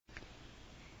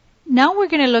Now we're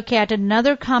going to look at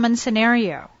another common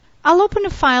scenario. I'll open a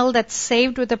file that's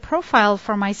saved with a profile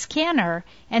for my scanner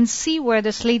and see where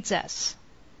this leads us.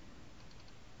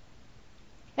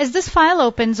 As this file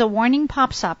opens, a warning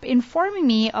pops up informing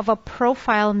me of a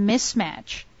profile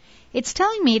mismatch. It's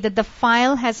telling me that the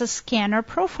file has a scanner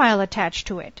profile attached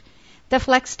to it, the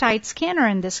FlexTight scanner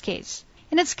in this case,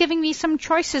 and it's giving me some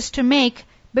choices to make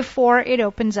before it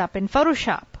opens up in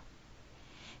Photoshop.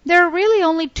 There are really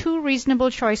only two reasonable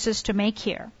choices to make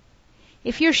here.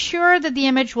 If you're sure that the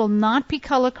image will not be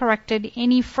color corrected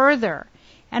any further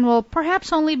and will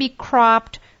perhaps only be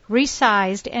cropped,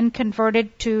 resized, and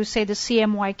converted to, say, the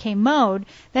CMYK mode,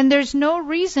 then there's no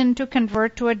reason to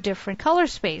convert to a different color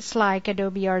space like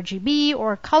Adobe RGB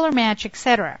or Color Match,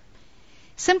 etc.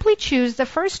 Simply choose the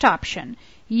first option,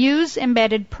 Use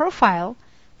Embedded Profile,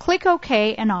 click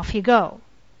OK, and off you go.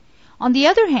 On the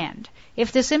other hand,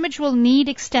 if this image will need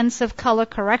extensive color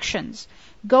corrections,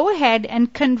 go ahead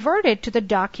and convert it to the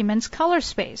document's color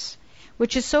space,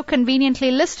 which is so conveniently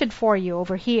listed for you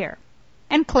over here,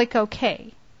 and click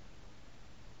OK.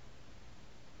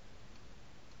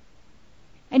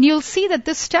 And you'll see that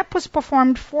this step was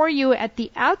performed for you at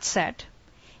the outset,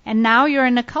 and now you're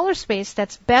in a color space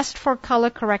that's best for color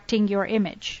correcting your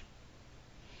image.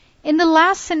 In the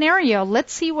last scenario,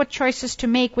 let's see what choices to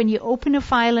make when you open a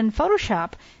file in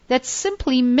Photoshop that's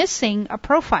simply missing a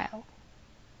profile.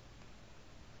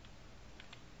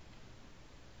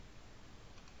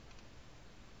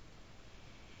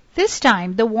 This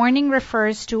time, the warning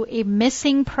refers to a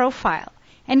missing profile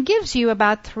and gives you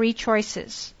about 3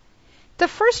 choices. The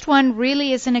first one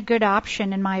really isn't a good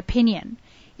option in my opinion.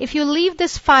 If you leave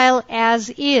this file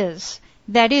as is,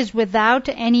 that is without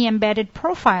any embedded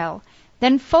profile,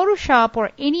 then Photoshop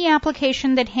or any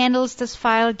application that handles this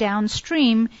file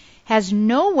downstream has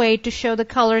no way to show the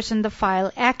colors in the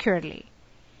file accurately.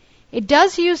 It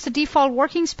does use the default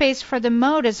working space for the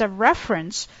mode as a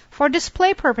reference for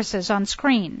display purposes on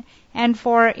screen and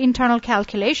for internal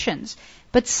calculations,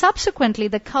 but subsequently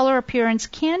the color appearance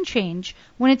can change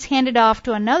when it's handed off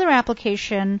to another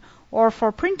application or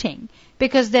for printing,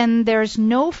 because then there's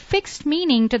no fixed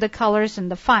meaning to the colors in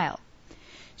the file.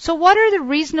 So what are the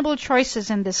reasonable choices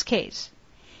in this case?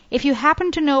 If you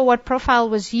happen to know what profile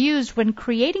was used when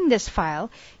creating this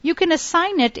file, you can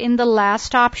assign it in the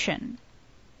last option.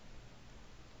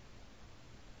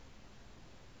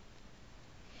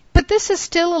 But this is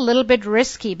still a little bit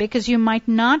risky because you might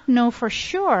not know for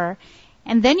sure,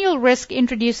 and then you'll risk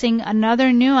introducing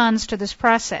another nuance to this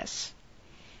process.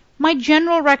 My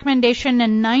general recommendation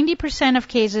in 90% of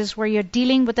cases where you're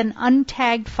dealing with an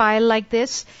untagged file like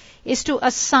this is to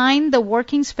assign the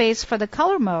working space for the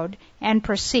color mode and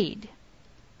proceed.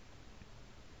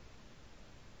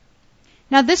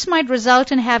 Now this might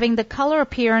result in having the color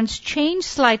appearance change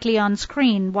slightly on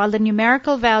screen while the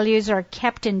numerical values are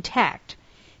kept intact.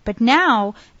 But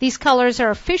now these colors are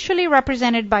officially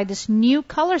represented by this new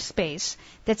color space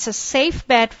that's a safe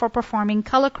bet for performing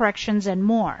color corrections and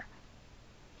more.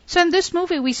 So in this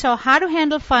movie we saw how to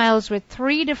handle files with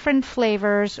 3 different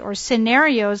flavors or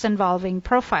scenarios involving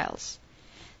profiles.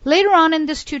 Later on in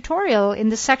this tutorial, in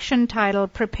the section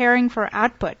titled Preparing for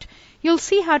Output, you'll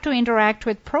see how to interact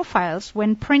with profiles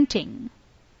when printing.